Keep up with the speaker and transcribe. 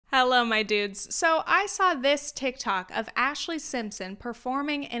Hello, my dudes. So I saw this TikTok of Ashley Simpson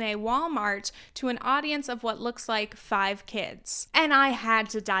performing in a Walmart to an audience of what looks like 5 kids. And I had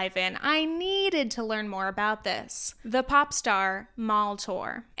to dive in. I needed to learn more about this. The pop star mall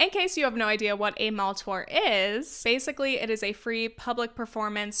tour. In case you have no idea what a mall tour is, basically it is a free public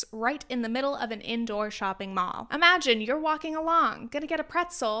performance right in the middle of an indoor shopping mall. Imagine you're walking along, gonna get a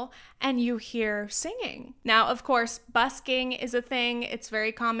pretzel, and you hear singing. Now, of course, busking is a thing. It's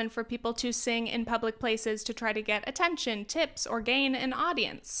very common for people to sing in public places to try to get attention, tips, or gain an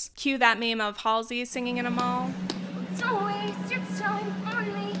audience. Cue that meme of Halsey singing in a mall. Don't waste your time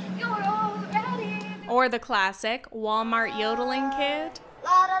on me, you're already. Or the classic Walmart yodeling kid.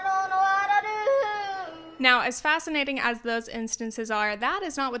 I don't know what I do. Now, as fascinating as those instances are, that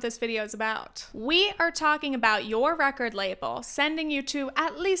is not what this video is about. We are talking about your record label sending you to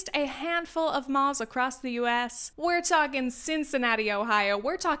at least a handful of malls across the US. We're talking Cincinnati, Ohio.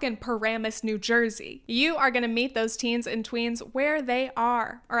 We're talking Paramus, New Jersey. You are going to meet those teens and tweens where they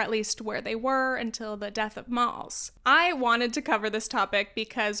are, or at least where they were until the death of malls. I wanted to cover this topic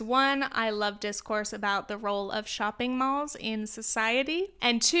because 1, I love discourse about the role of shopping malls in society,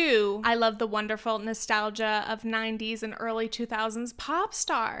 and 2, I love the wonderful nostalgia of 90s and early 2000s pop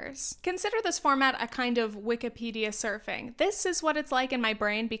stars. Consider this format a kind of Wikipedia surfing. This is what it's like in my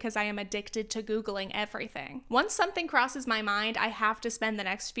brain because I am addicted to Googling everything. Once something crosses my mind, I have to spend the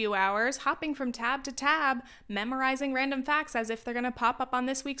next few hours hopping from tab to tab, memorizing random facts as if they're gonna pop up on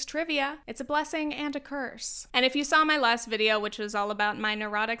this week's trivia. It's a blessing and a curse. And if you saw my last video, which was all about my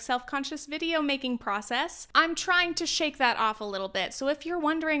neurotic self-conscious video making process, I'm trying to shake that off a little bit. So if you're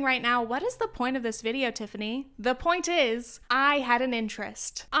wondering right now, what is the point of this video, Tiffany? The point is, I had an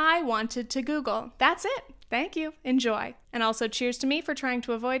interest. I wanted to Google. That's it. Thank you. Enjoy. And also cheers to me for trying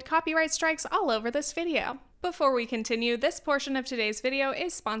to avoid copyright strikes all over this video. Before we continue, this portion of today's video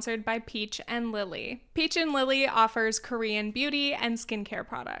is sponsored by Peach and Lily. Peach and Lily offers Korean beauty and skincare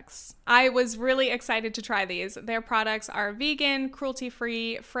products. I was really excited to try these. Their products are vegan,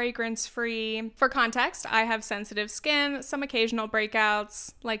 cruelty-free, fragrance-free. For context, I have sensitive skin, some occasional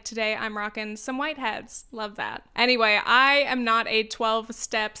breakouts. Like today, I'm rocking some whiteheads. Love that. Anyway, I am not a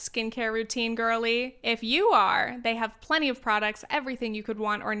 12-step skincare routine girly. If you are, they have plenty of products, everything you could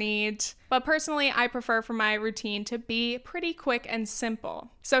want or need. But personally, I prefer for my routine to be pretty quick and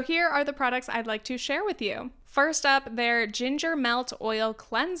simple. So here are the products I'd like to share with you. First up, their Ginger Melt Oil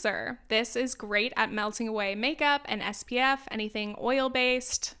Cleanser. This is great at melting away makeup and SPF, anything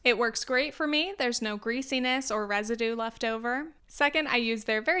oil-based. It works great for me. There's no greasiness or residue left over. Second, I use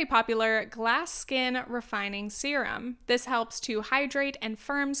their very popular Glass Skin Refining Serum. This helps to hydrate and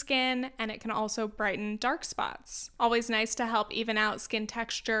firm skin, and it can also brighten dark spots. Always nice to help even out skin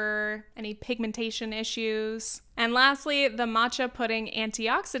texture, any pigmentation issues. And lastly, the Matcha Pudding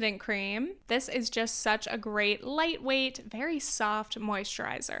Antioxidant Cream. This is just such a great, lightweight, very soft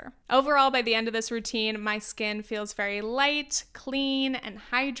moisturizer. Overall, by the end of this routine, my skin feels very light, clean, and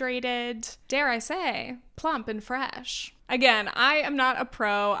hydrated. Dare I say, plump and fresh. Again, I am not a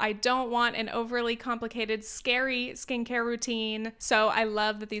pro. I don't want an overly complicated, scary skincare routine. So I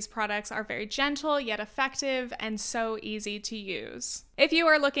love that these products are very gentle yet effective and so easy to use. If you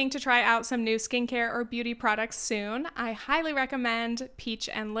are looking to try out some new skincare or beauty products soon, I highly recommend Peach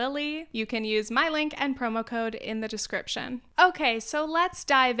and Lily. You can use my link and promo code in the description. Okay, so let's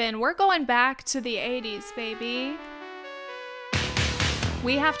dive in. We're going back to the 80s, baby.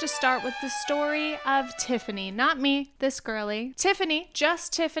 We have to start with the story of Tiffany, not me, this girly. Tiffany,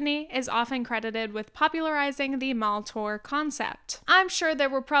 just Tiffany, is often credited with popularizing the mall tour concept. I'm sure there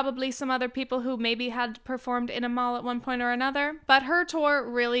were probably some other people who maybe had performed in a mall at one point or another, but her tour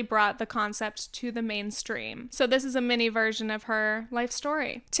really brought the concept to the mainstream. So this is a mini version of her life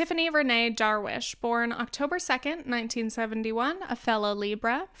story. Tiffany Renee Darwish, born October 2nd, 1971, a fellow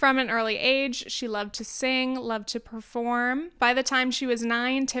Libra. From an early age, she loved to sing, loved to perform. By the time she was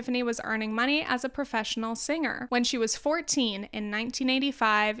 9, Tiffany was earning money as a professional singer. When she was 14 in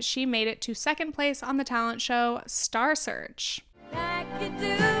 1985, she made it to second place on the talent show Star Search. Like you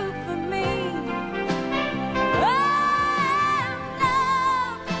do for me.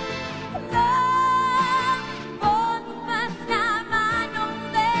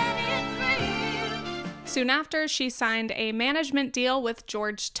 Soon after, she signed a management deal with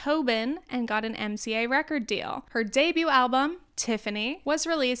George Tobin and got an MCA record deal. Her debut album, Tiffany, was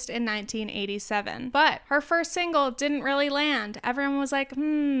released in 1987, but her first single didn't really land. Everyone was like,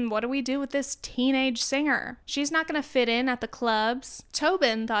 what do we do with this teenage singer? She's not gonna fit in at the clubs.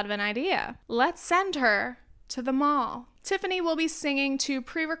 Tobin thought of an idea. Let's send her to the mall. Tiffany will be singing to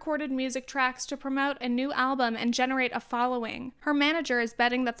pre-recorded music tracks to promote a new album and generate a following. Her manager is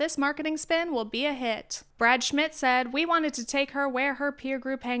betting that this marketing spin will be a hit. Brad Schmidt said, "We wanted to take her where her peer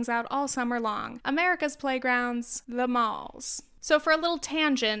group hangs out all summer long. America's playgrounds, the malls." So for a little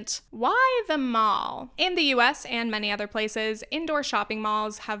tangent, why the mall? In the US and many other places, indoor shopping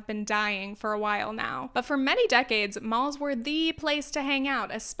malls have been dying for a while now. But for many decades, malls were the place to hang out,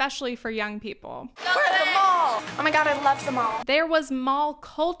 especially for young people. We're at the mall! Oh my god, I love the mall. There was mall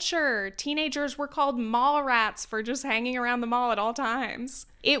culture. Teenagers were called mall rats for just hanging around the mall at all times.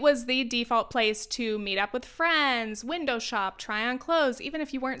 It was the default place to meet up with friends, window shop, try on clothes, even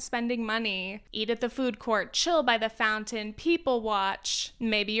if you weren't spending money, eat at the food court, chill by the fountain, people watch.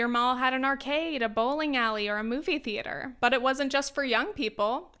 Maybe your mall had an arcade, a bowling alley, or a movie theater. But it wasn't just for young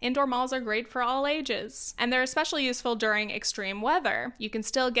people. Indoor malls are great for all ages. And they're especially useful during extreme weather. You can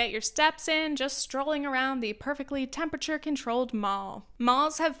still get your steps in just strolling around the perfectly temperature-controlled mall.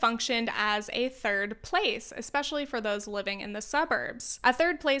 Malls have functioned as a third place, especially for those living in the suburbs. A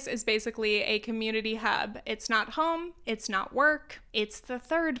third place is basically a community hub. It's not home, it's not work, it's the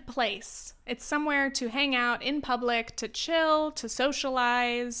third place. It's somewhere to hang out in public, to chill, to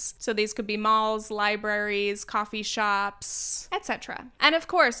socialize. So these could be malls, libraries, coffee shops, etc. And of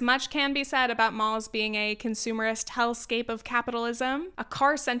course, much can be said about malls being a consumerist hellscape of capitalism, a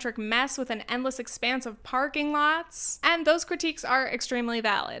car-centric mess with an endless expanse of parking lots, and those critiques are extremely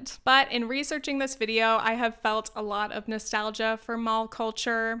valid. But in researching this video, I have felt a lot of nostalgia for mall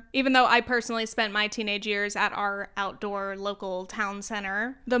culture. Even though I personally spent my teenage years at our outdoor local town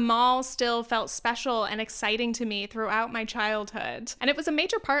center, the mall still felt special and exciting to me throughout my childhood. And it was a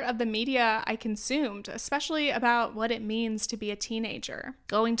major part of the media I consumed, especially about what it means to be a teenager.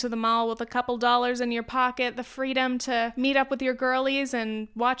 Going to the mall with a couple dollars in your pocket, the freedom to meet up with your girlies and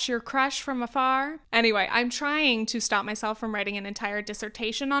watch your crush from afar. Anyway, I'm trying to stop myself from writing an entire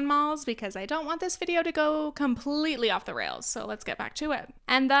dissertation on malls because I don't want this video to go completely off the rails, so let's get back to it.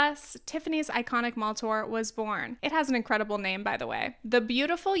 And thus, Tiffany's iconic mall tour was born. It has an incredible name, by the way. The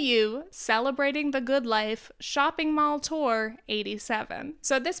Beautiful You, Celebrating the Good Life Shopping Mall Tour 87.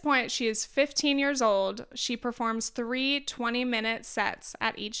 So at this point, she is 15 years old. She performs 3 20-minute sets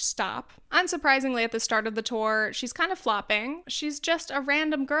at each stop. Unsurprisingly, at the start of the tour, she's kind of flopping. She's just a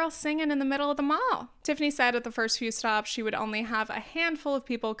random girl singing in the middle of the mall. Tiffany said at the first few stops, she would only have a handful of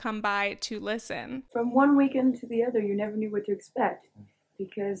people come by to listen. From one weekend to the other, you never knew what to expect.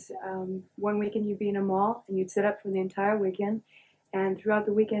 Because one weekend you'd be in a mall and you'd set up for the entire weekend, and throughout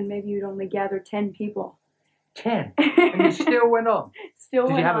the weekend maybe you'd only gather 10 people. 10? And it still went on? Still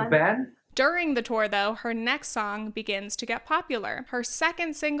Did went you have on. a band? During the tour, though, her next song begins to get popular. Her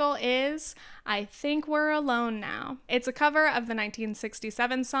second single is I Think We're Alone Now. It's a cover of the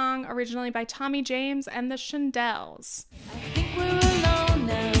 1967 song, originally by Tommy James and the Shondells. I think we're alone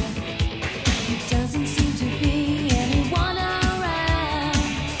now. It doesn't seem to be anyone around.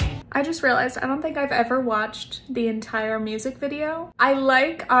 I just realized I don't think I've ever watched the entire music video. I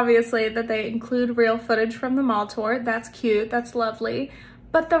like, obviously, that they include real footage from the mall tour. That's cute, that's lovely.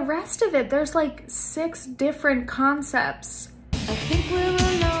 But the rest of it, there's like 6 different concepts. I think we're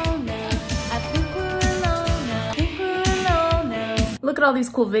alone now. I think we're alone now. I think we're alone now. Look at all these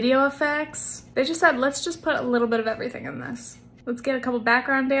cool video effects. They just said, let's just put a little bit of everything in this. Let's get a couple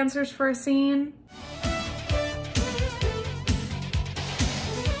background dancers for a scene.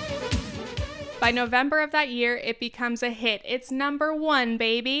 By November of that year, it becomes a hit. It's #1,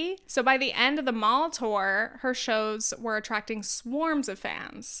 baby. So by the end of the mall tour, her shows were attracting swarms of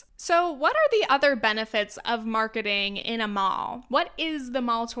fans. So what are the other benefits of marketing in a mall? What is the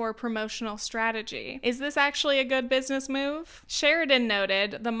mall tour promotional strategy? Is this actually a good business move? Sheriden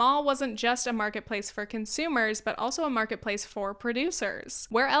noted, the mall wasn't just a marketplace for consumers, but also a marketplace for producers.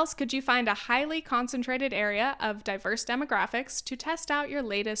 Where else could you find a highly concentrated area of diverse demographics to test out your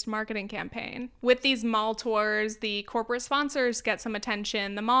latest marketing campaign? With these mall tours, the corporate sponsors get some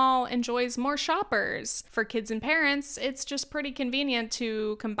attention. The mall enjoys more shoppers. For kids and parents, it's just pretty convenient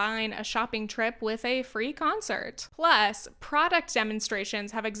to combine a shopping trip with a free concert. Plus, product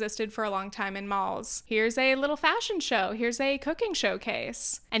demonstrations have existed for a long time in malls. Here's a little fashion show, here's a cooking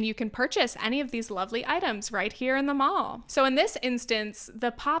showcase, and you can purchase any of these lovely items right here in the mall. So in this instance,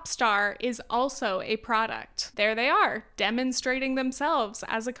 the pop star is also a product. There they are, demonstrating themselves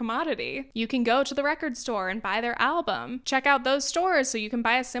as a commodity. You can go to the record store and buy their album. Check out those stores so you can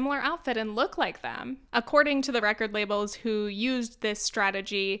buy a similar outfit and look like them. According to the record labels who used this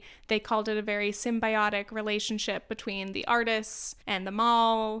strategy, they called it a very symbiotic relationship between the artists and the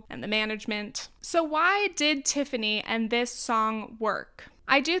mall and the management. So why did Tiffany and this song work?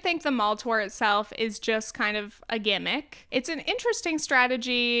 I do think the mall tour itself is just kind of a gimmick. It's an interesting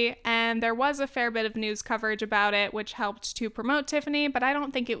strategy, and there was a fair bit of news coverage about it, which helped to promote Tiffany, but I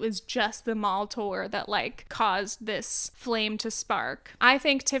don't think it was just the mall tour that like caused this flame to spark. I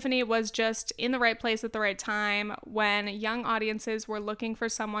think Tiffany was just in the right place at the right time when young audiences were looking for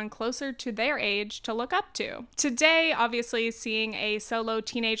someone closer to their age to look up to. Today, obviously, seeing a solo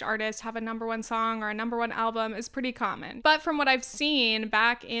teenage artist have a #1 song or a #1 album is pretty common. But from what I've seen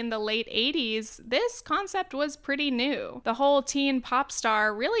back in the late 80s, this concept was pretty new. The whole teen pop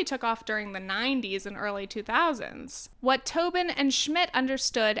star really took off during the 90s and early 2000s. What Tobin and Schmidt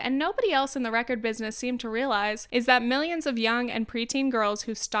understood, and nobody else in the record business seemed to realize, is that millions of young and preteen girls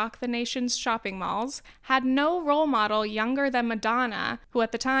who stock the nation's shopping malls had no role model younger than Madonna, who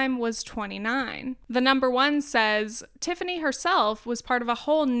at the time was 29. The #1 says Tiffany herself was part of a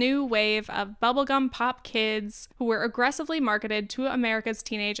whole new wave of bubblegum pop kids who were aggressively marketed to America's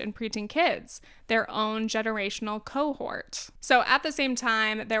teenage and preteen kids, their own generational cohort. So at the same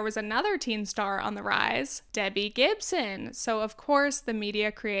time, there was another teen star on the rise, Debbie Gibson. So of course, the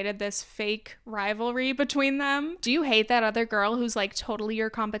media created this fake rivalry between them. Do you hate that other girl who's like totally your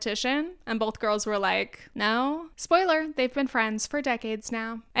competition? And both girls were like, no. Spoiler, they've been friends for decades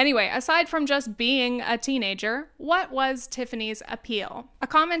now. Anyway, aside from just being a teenager, what was Tiffany's appeal? A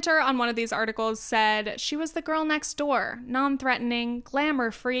commenter on one of these articles said she was the girl next door, non-threatening,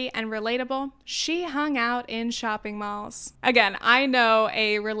 glamour-free, and relatable. She hung out in shopping malls. Again, I know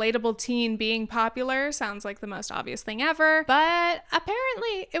a relatable teen being popular sounds like the most obvious thing ever, but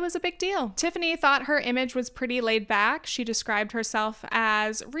apparently it was a big deal. Tiffany thought her image was pretty laid back. She described herself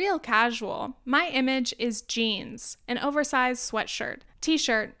as real casual. My image is jeans, an oversized sweatshirt,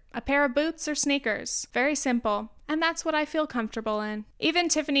 t-shirt, a pair of boots or sneakers. Very simple. And that's what I feel comfortable in. Even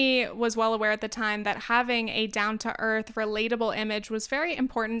Tiffany was well aware at the time that having a down-to-earth, relatable image was very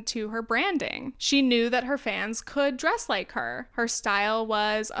important to her branding. She knew that her fans could dress like her. Her style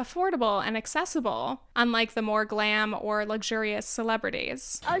was affordable and accessible, unlike the more glam or luxurious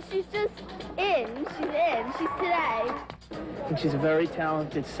celebrities. Oh, she's just in. She's in. She's today. I think she's a very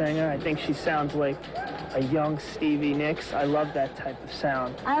talented singer. I think she sounds like a young Stevie Nicks. I love that type of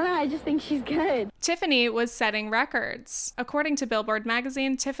sound. I don't know. I just think she's good. Tiffany was setting records. According to Billboard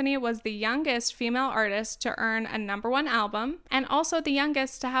magazine, Tiffany was the youngest female artist to earn a #1 album and also the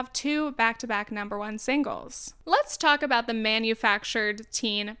youngest to have 2 back-to-back #1 singles. Let's talk about the manufactured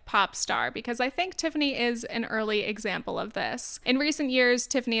teen pop star, because I think Tiffany is an early example of this. In recent years,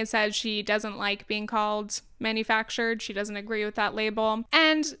 Tiffany has said she doesn't like being called manufactured. She doesn't agree with that label.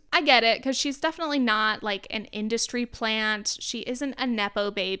 And I get it, because she's definitely not like an industry plant. She isn't a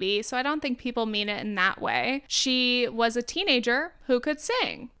Nepo baby, so I don't think people mean it in that way. She was a teenager who could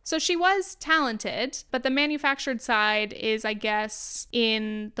sing. So she was talented, but the manufactured side is, I guess,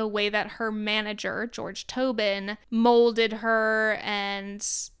 in the way that her manager, George Tobin, molded her, and,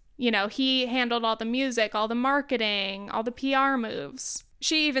 you know, he handled all the music, all the marketing, all the PR moves.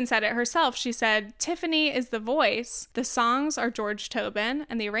 She even said it herself. She said, Tiffany is the voice, the songs are George Tobin,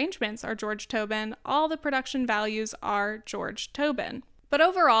 and the arrangements are George Tobin. All the production values are George Tobin. But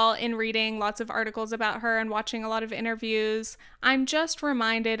overall, in reading lots of articles about her and watching a lot of interviews, I'm just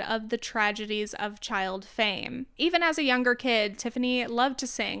reminded of the tragedies of child fame. Even as a younger kid, Tiffany loved to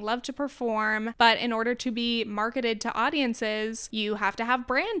sing, loved to perform, but in order to be marketed to audiences, you have to have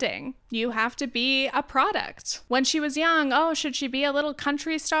branding. You have to be a product. When she was young, oh, should she be a little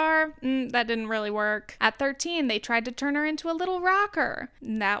country star? That didn't really work. At 13, they tried to turn her into a little rocker.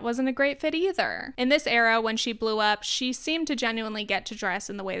 That wasn't a great fit either. In this era, when she blew up, she seemed to genuinely get to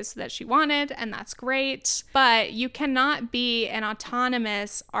dress in the ways that she wanted, and that's great. But you cannot be an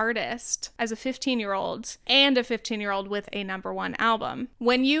autonomous artist as a 15-year-old and a 15-year-old with a #1 album.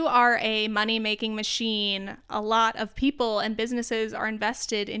 When you are a money-making machine, a lot of people and businesses are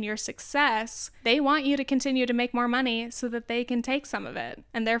invested in your success. They want you to continue to make more money so that they can take some of it,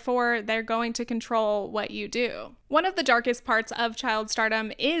 and therefore they're going to control what you do. One of the darkest parts of child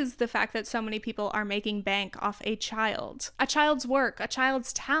stardom is the fact that so many people are making bank off a child's work, a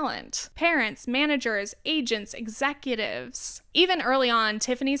child's talent. Parents, managers, agents, executives. Even early on,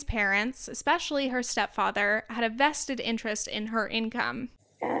 Tiffany's parents, especially her stepfather, had a vested interest in her income.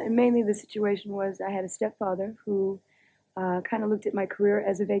 And mainly the situation was I had a stepfather who kind of looked at my career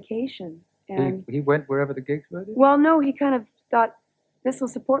as a vacation. And He went wherever the gigs were? well, no, he kind of thought, this will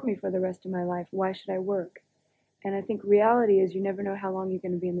support me for the rest of my life. Why should I work? And I think reality is you never know how long you're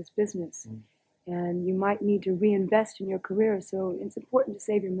going to be in this business. And you might need to reinvest in your career, so it's important to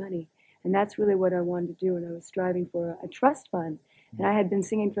save your money. And that's really what I wanted to do, and I was striving for a trust fund. And I had been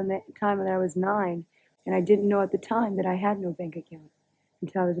singing from the time that I was 9, and I didn't know at the time that I had no bank account.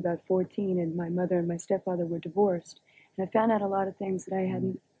 until I was about 14, and my mother and my stepfather were divorced. And I found out a lot of things that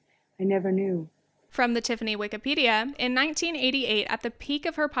I never knew. From the Tiffany Wikipedia, in 1988, at the peak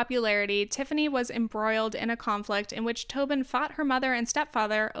of her popularity, Tiffany was embroiled in a conflict in which Tobin fought her mother and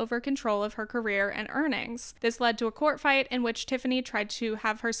stepfather over control of her career and earnings. This led to a court fight in which Tiffany tried to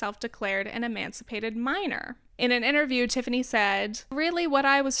have herself declared an emancipated minor. In an interview, Tiffany said, "Really what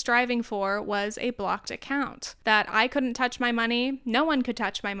I was striving for was a blocked account. That I couldn't touch my money, no one could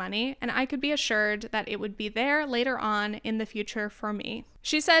touch my money, and I could be assured that it would be there later on in the future for me."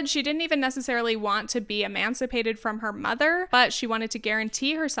 She said she didn't even necessarily want to be emancipated from her mother, but she wanted to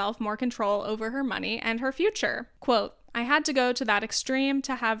guarantee herself more control over her money and her future. Quote, "I had to go to that extreme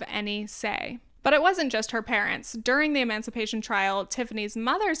to have any say." But it wasn't just her parents. During the emancipation trial, Tiffany's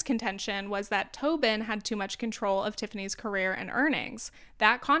mother's contention was that Tobin had too much control of Tiffany's career and earnings.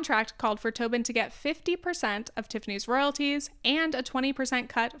 That contract called for Tobin to get 50% of Tiffany's royalties and a 20%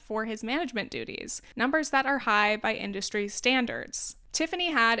 cut for his management duties, numbers that are high by industry standards. Tiffany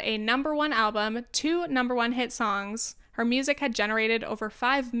had a #1 album, 2 #1 hit songs. Her music had generated over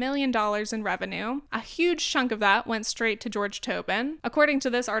 $5 million in revenue. A huge chunk of that went straight to George Tobin. According to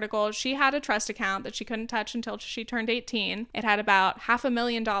this article, she had a trust account that she couldn't touch until she turned 18. It had about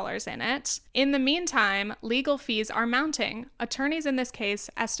 $500,000 in it. In the meantime, legal fees are mounting. Attorneys in this case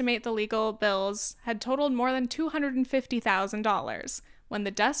estimate the legal bills had totaled more than $250,000. When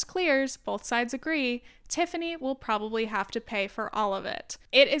the dust clears, both sides agree, Tiffany will probably have to pay for all of it.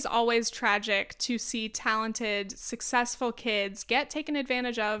 It is always tragic to see talented, successful kids get taken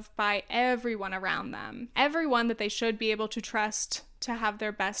advantage of by everyone around them. Everyone that they should be able to trust to have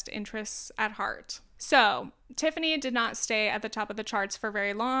their best interests at heart. So, Tiffany did not stay at the top of the charts for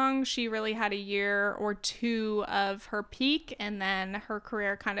very long. She really had a year or two of her peak, and then her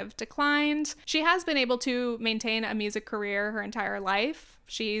career kind of declined. She has been able to maintain a music career her entire life.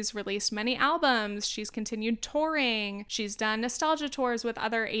 She's released many albums, she's continued touring, she's done nostalgia tours with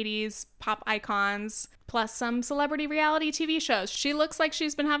other 80s pop icons, plus some celebrity reality TV shows. She looks like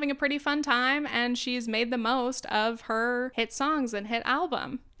she's been having a pretty fun time, and she's made the most of her hit songs and hit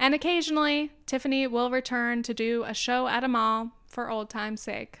album. And occasionally, Tiffany will return to do a show at a mall for old time's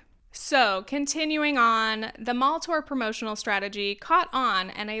sake. So, continuing on, the mall tour promotional strategy caught on,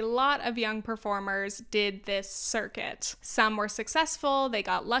 and a lot of young performers did this circuit. Some were successful, they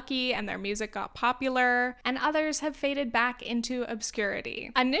got lucky, and their music got popular, and others have faded back into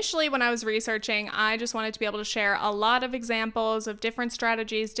obscurity. Initially, when I was researching, I just wanted to be able to share a lot of examples of different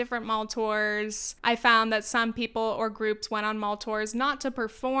strategies, different mall tours. I found that some people or groups went on mall tours not to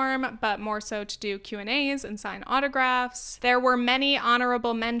perform, but more so to do Q&As and sign autographs. There were many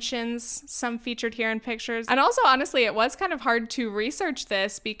honorable mentions, some featured here in pictures. And also, honestly, it was kind of hard to research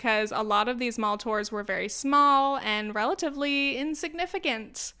this because a lot of these mall tours were very small and relatively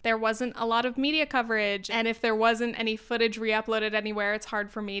insignificant. There wasn't a lot of media coverage, and if there wasn't any footage re-uploaded anywhere, it's hard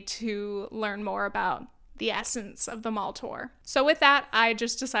for me to learn more about the essence of the mall tour. So with that, I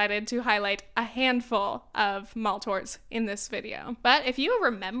just decided to highlight a handful of mall tours in this video. But if you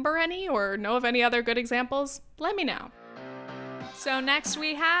remember any or know of any other good examples, let me know. So next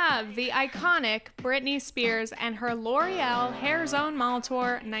we have the iconic Britney Spears and her L'Oreal Hair Zone Mall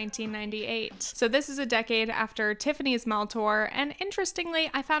Tour 1998. So this is a decade after Tiffany's Mall Tour, and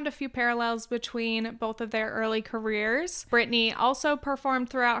interestingly, I found a few parallels between both of their early careers. Britney also performed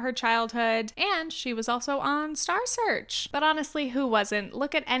throughout her childhood, and she was also on Star Search. But honestly, who wasn't?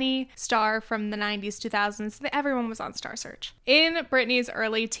 Look at any star from the 90s, 2000s, everyone was on Star Search. In Britney's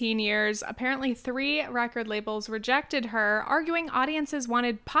early teen years, apparently 3 record labels rejected her, arguing audiences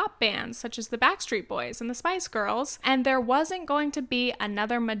wanted pop bands such as the Backstreet Boys and the Spice Girls, and there wasn't going to be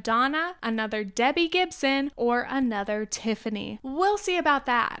another Madonna, another Debbie Gibson, or another Tiffany. We'll see about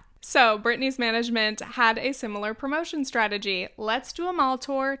that. So Britney's management had a similar promotion strategy. Let's do a mall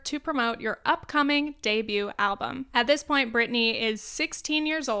tour to promote your upcoming debut album. At this point, Britney is 16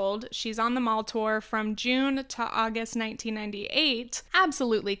 years old. She's on the mall tour from June to August 1998.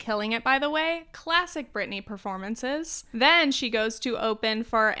 Absolutely killing it, by the way. Classic Britney performances. Then she goes to open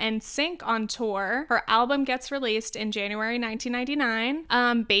for NSYNC on tour. Her album gets released in January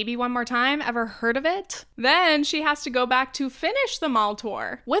 1999. Baby One More Time, ever heard of it? Then she has to go back to finish the mall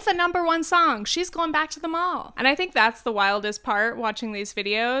tour with a #1 song. She's going back to the mall. And I think that's the wildest part watching these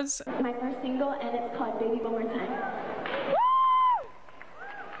videos. My first single, and it's called Baby One More Time.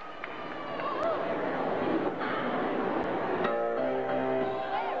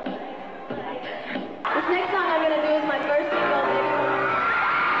 This next song I'm gonna do is my first single, Baby One More Time.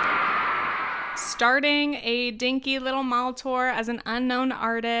 starting a dinky little mall tour as an unknown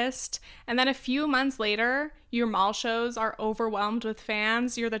artist, and then a few months later, your mall shows are overwhelmed with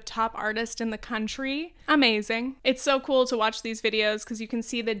fans. You're the top artist in the country. Amazing. It's so cool to watch these videos because you can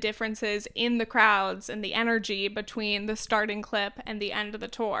see the differences in the crowds and the energy between the starting clip and the end of the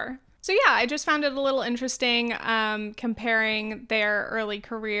tour. So yeah, I just found it a little interesting comparing their early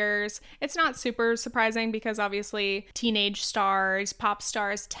careers. It's not super surprising because obviously teenage stars, pop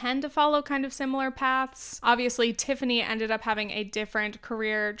stars tend to follow kind of similar paths. Obviously, Tiffany ended up having a different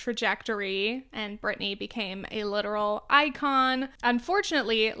career trajectory and Britney became a literal icon.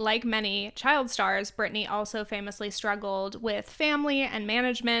 Unfortunately, like many child stars, Britney also famously struggled with family and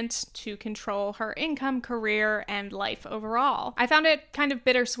management to control her income, career, and life overall. I found it kind of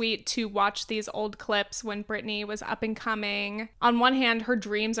bittersweet to watch these old clips when Britney was up and coming. On one hand, her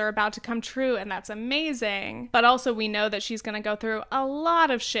dreams are about to come true, and that's amazing. But also, we know that she's gonna go through a lot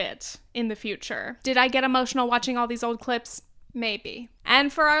of shit in the future. Did I get emotional watching all these old clips? Maybe.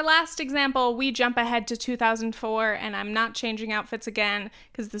 And for our last example, we jump ahead to 2004, and I'm not changing outfits again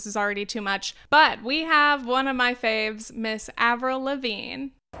because this is already too much. But we have one of my faves, Miss Avril Lavigne.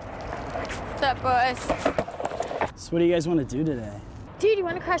 What's up, boys? So what do you guys want to do today? Dude, you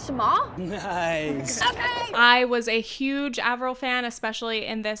want to crush them all? Nice. Okay. I was a huge Avril fan, especially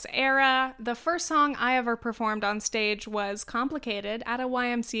in this era. The first song I ever performed on stage was Complicated at a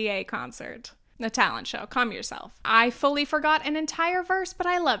YMCA concert. A talent show, calm yourself. I fully forgot an entire verse, but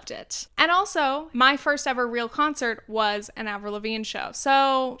I loved it. And also, my first ever real concert was an Avril Lavigne show,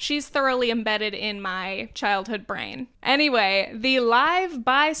 so she's thoroughly embedded in my childhood brain. Anyway, the Live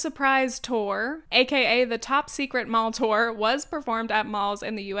by Surprise tour, aka the Top Secret Mall tour, was performed at malls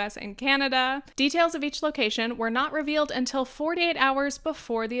in the US and Canada. Details of each location were not revealed until 48 hours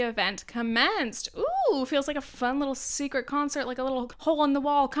before the event commenced. Ooh, feels like a fun little secret concert, like a little hole in the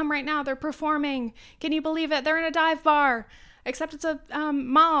wall. Come right now, they're performing. Can you believe it? They're in a dive bar, except it's a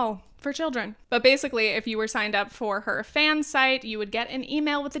mall for children. But basically, if you were signed up for her fan site, you would get an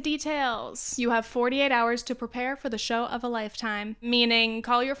email with the details. You have 48 hours to prepare for the show of a lifetime, meaning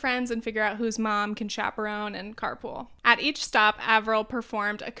call your friends and figure out whose mom can chaperone and carpool. At each stop, Avril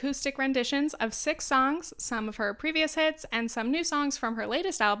performed acoustic renditions of 6 songs, some of her previous hits, and some new songs from her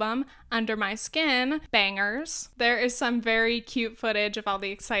latest album, Under My Skin, bangers. There is some very cute footage of all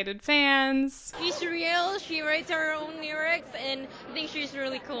the excited fans. She's real, she writes her own lyrics, and I think she's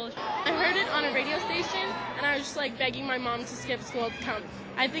really cool. I heard it on a radio station, and I was just like begging my mom to skip school to come.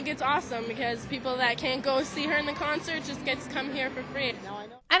 I think it's awesome because people that can't go see her in the concert just get to come here for free.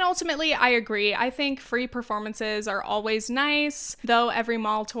 And ultimately, I agree. I think free performances are always nice, though every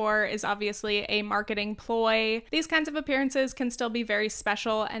mall tour is obviously a marketing ploy. These kinds of appearances can still be very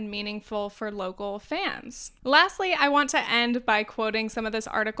special and meaningful for local fans. Lastly, I want to end by quoting some of this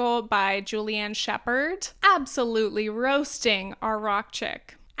article by Julianne Shepard, absolutely roasting our rock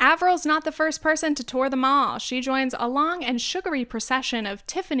chick. Avril's not the first person to tour the mall. She joins a long and sugary procession of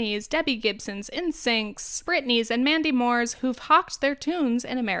Tiffany's, Debbie Gibson's, NSYNC's, Britney's, and Mandy Moore's who've hawked their tunes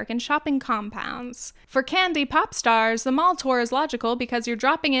in American shopping compounds. For candy pop stars, the mall tour is logical because you're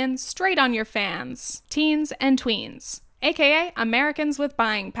dropping in straight on your fans, teens and tweens, aka Americans with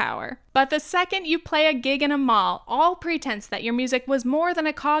buying power. But the second you play a gig in a mall, all pretense that your music was more than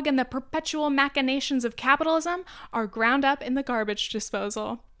a cog in the perpetual machinations of capitalism are ground up in the garbage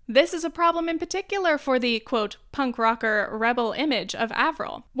disposal. This is a problem in particular for the, quote, punk rocker rebel image of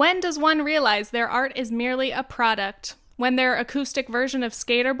Avril. When does one realize their art is merely a product? When their acoustic version of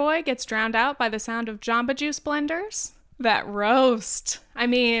Skater Boy gets drowned out by the sound of Jamba Juice blenders? That roast. I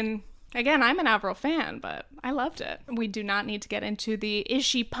mean, again, I'm an Avril fan, but I loved it. We do not need to get into the is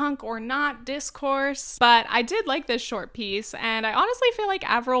she punk or not discourse, but I did like this short piece, and I honestly feel like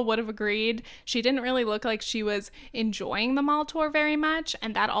Avril would have agreed. She didn't really look like she was enjoying the mall tour very much,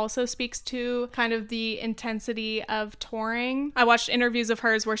 and that also speaks to kind of the intensity of touring. I watched interviews of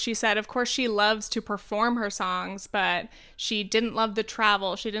hers where she said, of course, she loves to perform her songs, but she didn't love the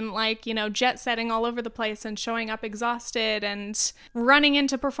travel. She didn't like, jet setting all over the place and showing up exhausted and running in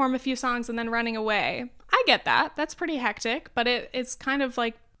to perform a few songs and then running away. I get that. That's pretty hectic, but it's kind of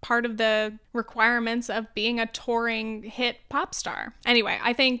like part of the requirements of being a touring hit pop star. Anyway,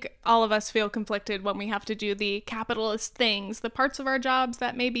 I think all of us feel conflicted when we have to do the capitalist things, the parts of our jobs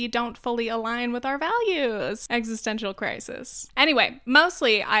that maybe don't fully align with our values. Existential crisis. Anyway,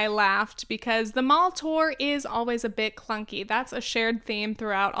 mostly I laughed because the mall tour is always a bit clunky. That's a shared theme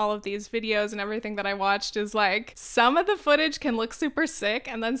throughout all of these videos and everything that I watched is like, some of the footage can look super sick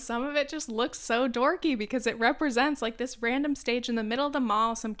and then some of it just looks so dorky because it represents like this random stage in the middle of the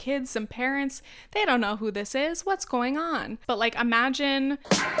mall, some kids, some parents, they don't know who this is, what's going on? But like imagine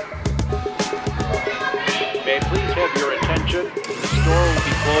Okay, please have your attention. The store will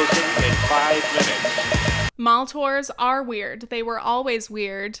be closing in 5 minutes. Mall tours are weird. They were always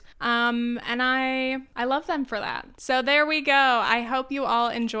weird. And I love them for that. So there we go. I hope you all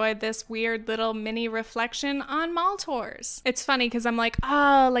enjoyed this weird little mini reflection on mall tours. It's funny because I'm like,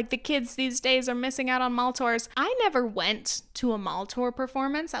 oh, like the kids these days are missing out on mall tours. I never went to a mall tour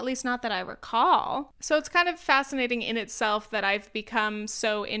performance, at least not that I recall. So it's kind of fascinating in itself that I've become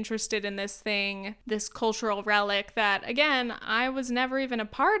so interested in this thing, this cultural relic that, again, I was never even a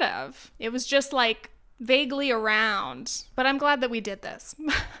part of. It was just like vaguely around, but I'm glad that we did this.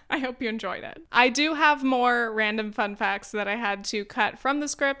 I hope you enjoyed it. I do have more random fun facts that I had to cut from the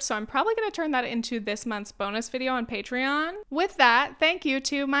script, so I'm probably going to turn that into this month's bonus video on Patreon. With that, thank you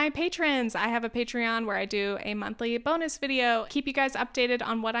to my patrons. I have a Patreon where I do a monthly bonus video, keep you guys updated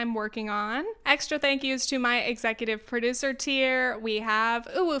on what I'm working on. Extra thank yous to my executive producer tier. We have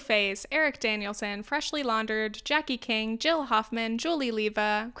Uwu Face, Eric Danielson, Freshly Laundered, Jackie King, Jill Hoffman, Julie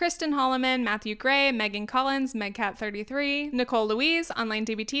Leva, Kristen Holloman, Matthew Gray, Megan Collins, Megcat33, Nicole Louise, Online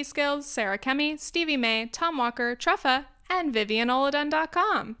DBT Skills, Sarah Kemi, Stevie May, Tom Walker, Truffa, and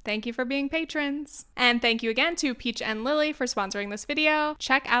VivianOladun.com. Thank you for being patrons. And thank you again to Peach and Lily for sponsoring this video.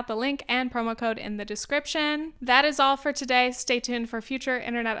 Check out the link and promo code in the description. That is all for today. Stay tuned for future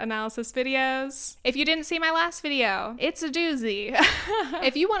internet analysis videos. If you didn't see my last video, it's a doozy.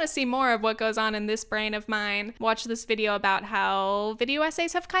 If you want to see more of what goes on in this brain of mine, watch this video about how video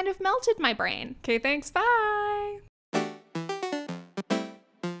essays have kind of melted my brain. Okay, thanks, bye!